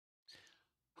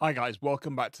Hi guys,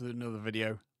 welcome back to another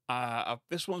video.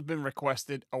 This one's been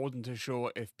requested. I wasn't too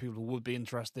sure if people would be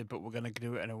interested, but we're going to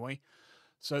do it anyway.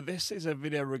 So this is a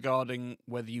video regarding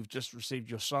whether you've just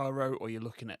received your Cyro or you're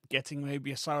looking at getting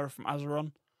maybe a Cyro from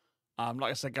Azeron.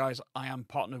 Like I said guys, I am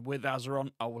partnered with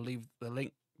Azeron. I will leave the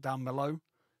link down below.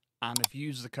 And if you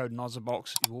use the code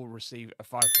NOZZERBOX, you will receive a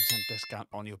 5% discount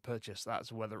on your purchase.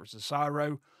 That's whether it's a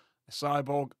Cyro, a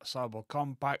Cyborg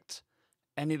Compact,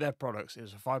 any of their products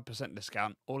is a 5%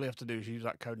 discount. All you have to do is use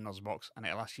that code NOZZERBOX and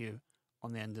it'll ask you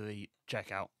on the end of the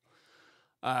checkout.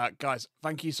 Guys,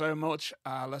 thank you so much.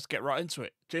 Let's get right into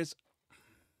it. Cheers.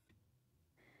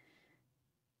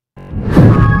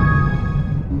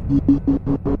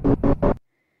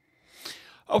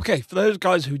 Okay, for those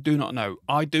guys who do not know,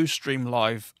 I do stream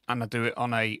live and I do it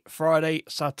on a Friday,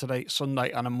 Saturday,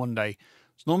 Sunday and a Monday.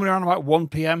 It's normally around about 1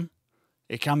 PM.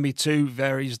 It can be 2,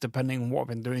 varies depending on what I've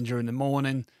been doing during the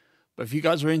morning. But if you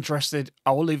guys are interested,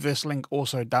 I will leave this link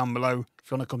also down below. If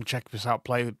you want to come check this out,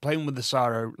 playing with the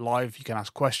Cyro live, you can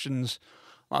ask questions.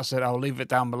 Like I said, I'll leave it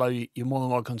down below. You're more than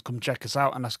welcome to come check us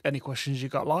out and ask any questions you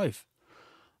got live.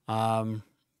 But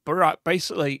right,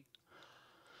 basically,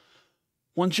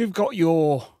 once you've got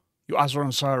your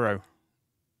Azeron Cyro,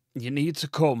 you need to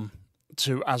come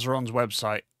to Azeron's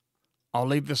website. I'll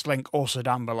leave this link also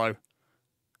down below.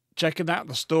 Checking out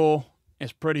the store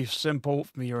is pretty simple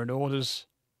for your orders.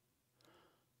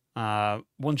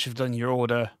 Once you've done your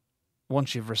order,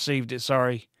 once you've received it,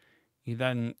 you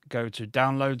then go to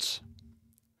downloads.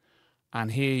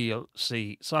 And here you'll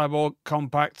see Cyborg,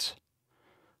 Compact,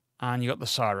 and you got the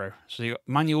Cyro. So you got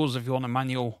manuals if you want a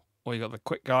manual, or you got the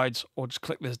quick guides, or just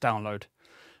click this download.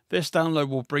 This download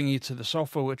will bring you to the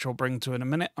software, which I'll bring to in a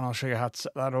minute, and I'll show you how to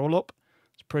set that all up.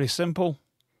 It's pretty simple.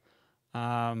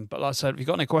 But like I said, if you've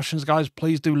got any questions, guys,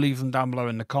 please do leave them down below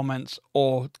in the comments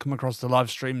or come across the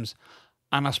live streams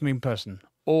and ask me in person.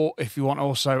 Or if you want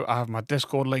also, I have my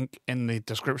Discord link in the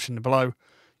description below.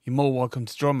 You're more welcome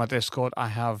to join my Discord. I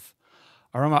have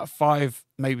around about 5,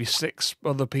 maybe 6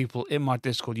 other people in my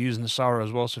Discord using the Cyro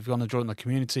as well. So if you want to join the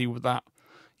community with that,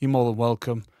 you're more than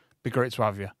welcome. Be great to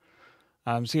have you.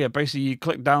 So yeah, basically you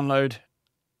click download,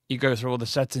 you go through all the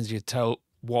settings, you tell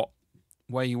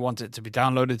where you want it to be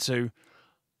downloaded to.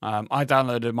 I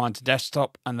downloaded mine to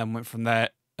desktop and then went from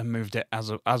there and moved it as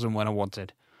and when I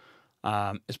wanted.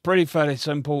 It's fairly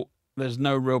simple. There's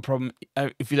no real problem.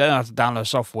 If you don't have to download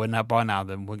software by now,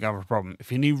 then we're gonna have a problem.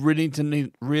 If you really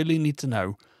need to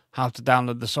know how to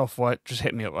download the software, just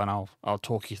hit me up and I'll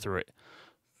talk you through it.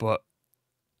 But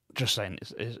just saying,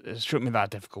 it shouldn't be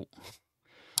that difficult.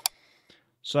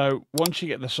 So once you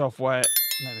get the software,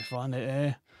 let me find it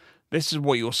here. This is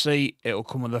what you'll see. It'll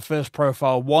come with the first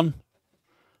profile 1.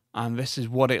 And this is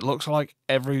what it looks like.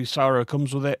 Every Cyro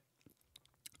comes with it.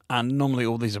 And normally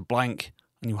all these are blank.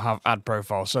 And you have add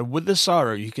profile. So with the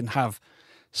Cyro, you can have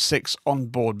 6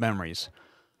 onboard memories.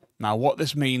 Now what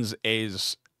this means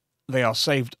is they are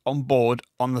saved on board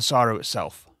on the Cyro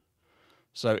itself.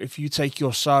 So if you take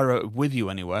your Cyro with you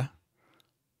anywhere,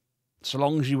 so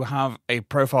long as you have a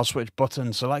profile switch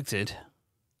button selected,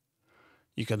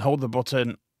 you can hold the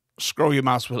button, scroll your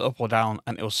mouse wheel up or down,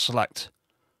 and it'll select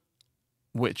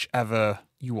whichever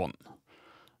you want.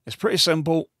 It's pretty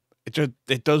simple.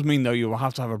 It does mean though you will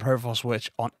have to have a profile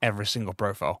switch on every single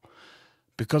profile.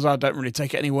 Because I don't really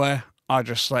take it anywhere, I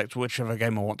just select whichever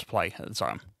game I want to play at the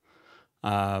time.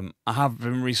 I have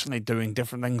been recently doing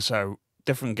different things, so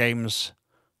different games,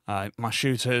 my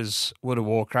shooters, World of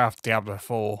Warcraft, Diablo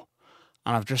 4,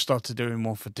 and I've just started doing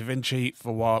one for DaVinci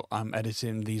for while I'm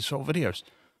editing these sort of videos.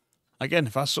 Again,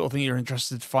 if that's the sort of thing you're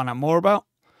interested to find out more about,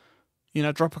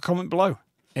 drop a comment below.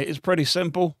 It is pretty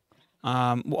simple.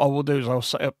 What I will do is I'll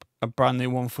set up a brand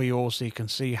new one for you all so you can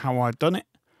see how I've done it.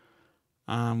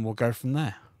 And we'll go from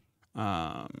there.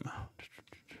 I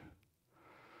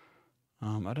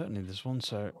don't need this one,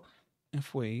 so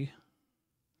if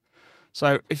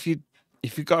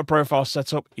you've got a profile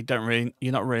set up, you're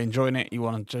not really enjoying it, you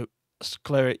want to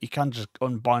clear it, you can just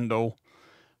unbind all,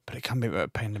 but it can be a bit of a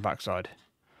pain in the backside.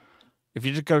 If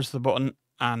you just go to the button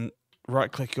and right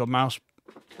click your mouse,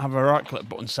 have a right click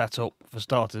button set up for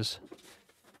starters,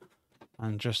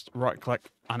 and just right click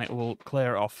and it will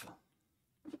clear it off.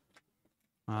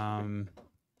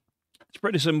 It's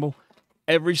pretty simple.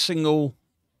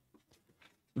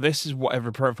 This is what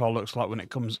every profile looks like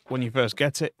when you first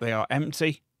get it. They are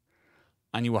empty,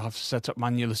 and you will have to set up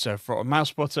manually. So for a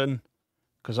mouse button,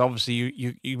 because obviously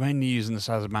you mainly using this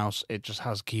as a mouse, it just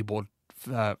has keyboard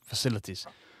facilities.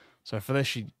 So for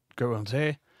this, you go onto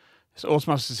here. It's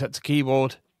automatically set to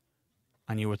keyboard,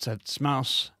 and you would set to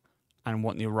mouse, and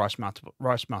want your right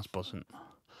mouse button.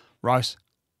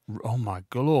 Oh my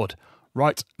god,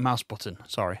 right mouse button.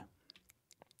 Sorry.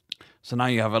 So now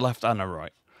you have a left and a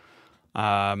right.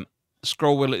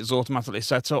 Scroll wheel is automatically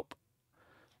set up.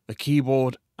 The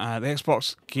keyboard, the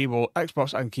Xbox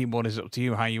and keyboard is up to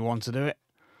you how you want to do it.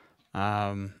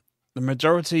 The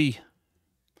majority,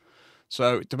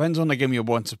 so it depends on the game you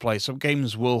want to play. Some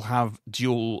games will have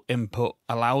dual input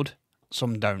allowed,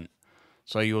 some don't.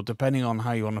 So you're depending on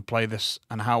how you want to play this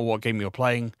and what game you're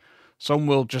playing. Some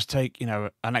will just take,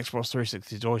 an Xbox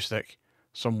 360 joystick.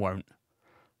 Some won't.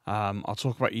 I'll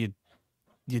talk about your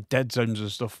dead zones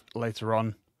and stuff later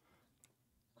on.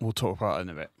 We'll talk about it in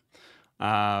a bit.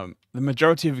 The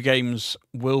majority of games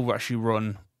will actually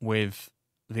run with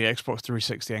the Xbox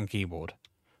 360 and keyboard.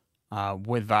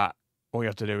 With that, all you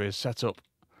have to do is set up.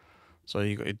 So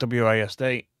you've got your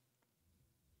WASD.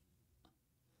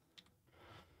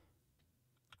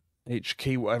 Each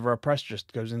key, whatever I press,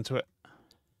 just goes into it.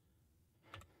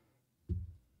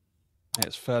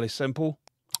 It's fairly simple.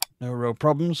 No real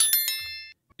problems.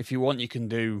 If you want, you can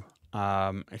do,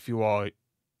 if you are...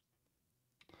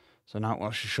 So now I'll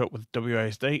actually shut with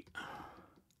WASD.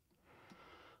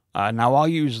 Now I'll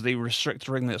use the restrictor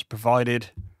ring that's provided.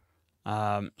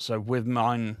 So with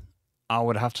mine, I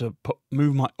would have to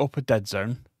move my upper dead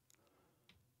zone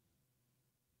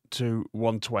to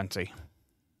 120.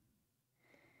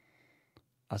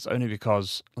 That's only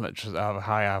because let's just have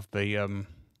I have the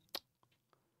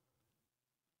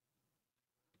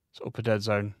upper dead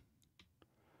zone.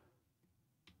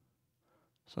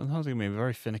 Sometimes it's going to be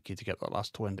very finicky to get that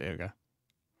last 20. There we go.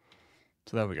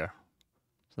 So there we go.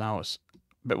 So now it's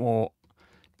a bit more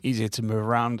easier to move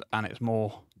around and it's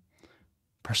more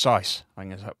precise. I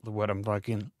think is the word I'm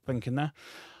thinking there.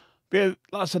 But yeah,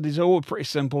 like I said, these are all pretty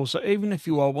simple. So even if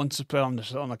you are wanting to play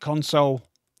on a console,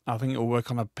 I think it'll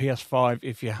work on a PS5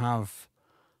 if you have,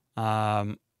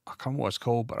 I can't remember what it's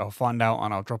called, but I'll find out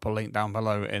and I'll drop a link down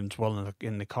below as well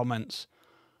in the comments.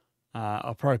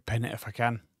 I'll probably pin it if I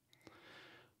can.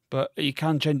 But you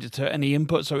can change it to any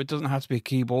input, so it doesn't have to be a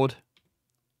keyboard.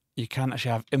 You can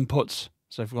actually have inputs.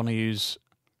 So if you want to use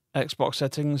Xbox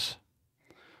settings,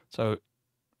 so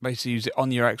basically use it on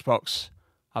your Xbox,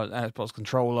 have an Xbox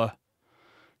controller,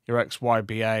 your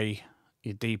XYBA,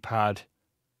 your D-pad,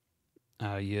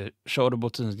 your shoulder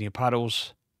buttons and your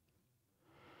paddles.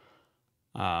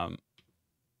 There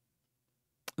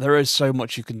is so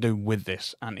much you can do with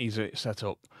this and easily set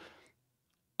up.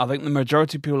 I think the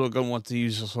majority of people are going to want to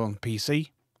use this on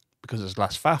PC because it's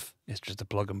less faff. It's just a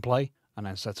plug and play and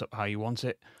then set up how you want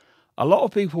it. A lot of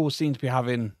people seem to be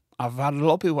having... I've had a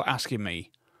lot of people asking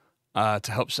me to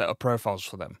help set up profiles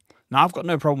for them. Now, I've got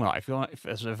no problem with that.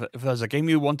 If there's a game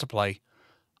you want to play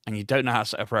and you don't know how to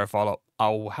set a profile up,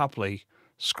 I'll happily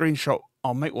screenshot.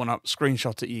 I'll make one up,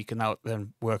 screenshot it. You can now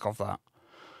then work off that.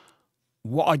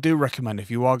 What I do recommend if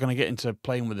you are going to get into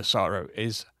playing with the Cyro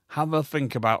is have a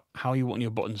think about how you want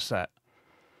your buttons set.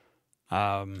 If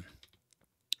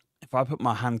I put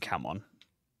my hand cam on,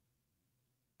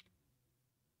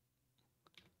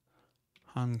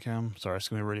 hand cam. Sorry, it's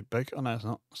gonna be really big. Oh no, it's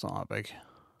not. It's not that big.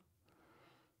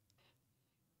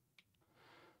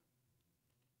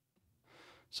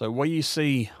 So where you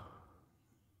see,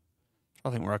 I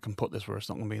think where I can put this where it's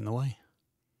not gonna be in the way.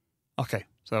 Okay,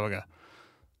 so there we go.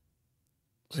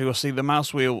 So you'll see the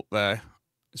mouse wheel there.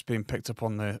 It's being picked up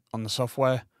on the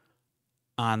software,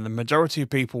 and the majority of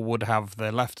people would have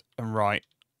their left and right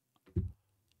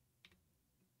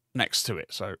next to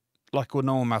it. So like a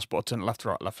normal mouse button, left,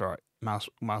 right, mouse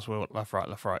wheel, left,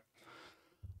 right.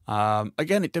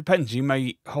 Again, it depends. You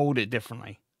may hold it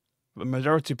differently. The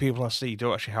majority of people I see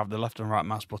do actually have the left and right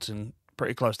mouse button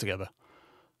pretty close together.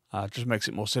 Just makes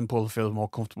it more simple, feels more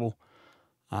comfortable.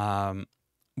 What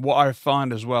I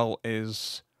find as well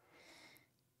is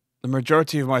the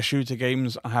majority of my shooter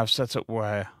games I have set up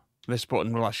where this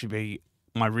button will actually be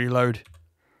my reload.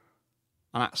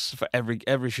 And that's for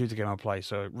every shooter game I play.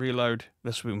 So reload,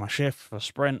 this will be my shift for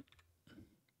sprint.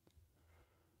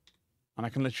 And I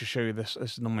can literally show you this.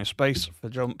 This is normally space for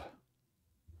jump.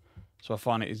 So I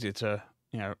find it easier to,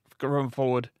 run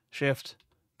forward, shift,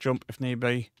 jump if need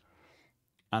be.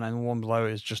 And then one below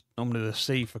is just normally the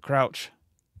C for crouch.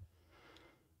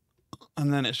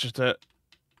 And then it's just a,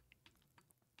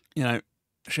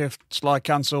 shift, slide,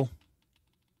 cancel,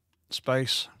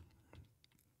 space,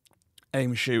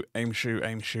 aim, shoot, aim, shoot,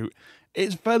 aim, shoot.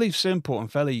 It's fairly simple and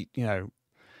fairly, to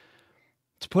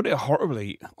put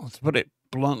it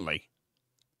bluntly,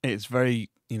 it's very,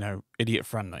 idiot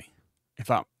friendly. If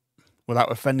that,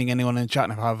 without offending anyone in chat,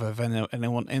 and if I've offended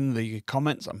anyone in the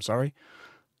comments, I'm sorry.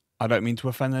 I don't mean to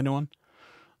offend anyone.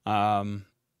 But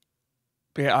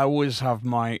yeah, I always have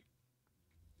my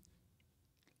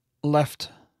left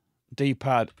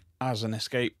D-pad as an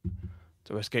escape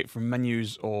to escape from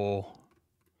menus, or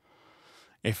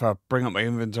if I bring up my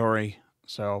inventory,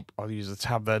 so I'll use the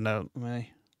tab there now.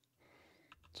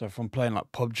 So if I'm playing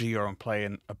like PUBG or I'm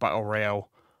playing a battle royale,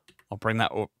 I'll bring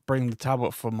the tab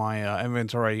up for my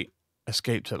inventory,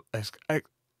 escape to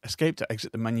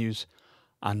exit the menus,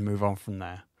 and move on from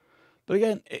there. But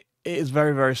again, it is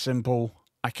very, very simple.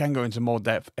 I can go into more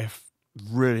depth if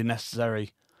really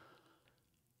necessary.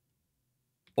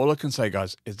 All I can say,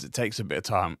 guys, is it takes a bit of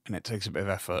time and it takes a bit of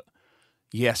effort.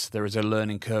 Yes, there is a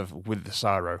learning curve with the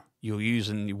Cyro. You're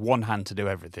using one hand to do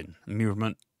everything.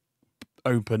 Movement,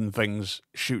 open things,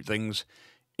 shoot things.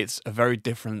 It's a very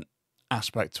different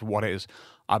aspect to what it is.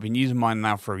 I've been using mine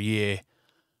now for a year,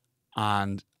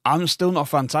 and I'm still not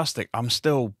fantastic. I'm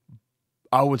still,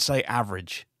 I would say,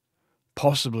 average.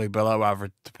 Possibly below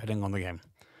average, depending on the game.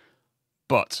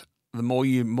 But the more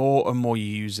and more you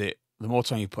use it, the more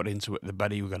time you put into it, the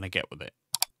better you're going to get with it.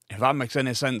 If that makes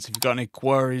any sense, if you've got any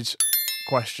queries,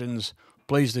 questions,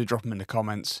 please do drop them in the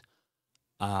comments.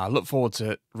 I look forward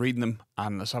to reading them,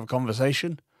 and let's have a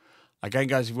conversation. Again,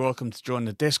 guys, you're welcome to join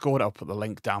the Discord. I'll put the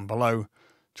link down below.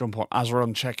 Jump on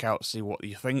Azeron, check out, see what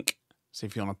you think. See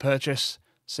if you want to purchase.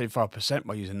 Save 5%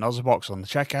 by using Nozzlebox on the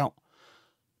checkout.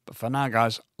 But for now,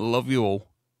 guys, love you all.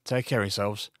 Take care of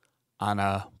yourselves, and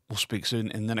we'll speak soon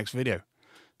in the next video.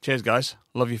 Cheers, guys.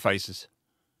 Love your faces.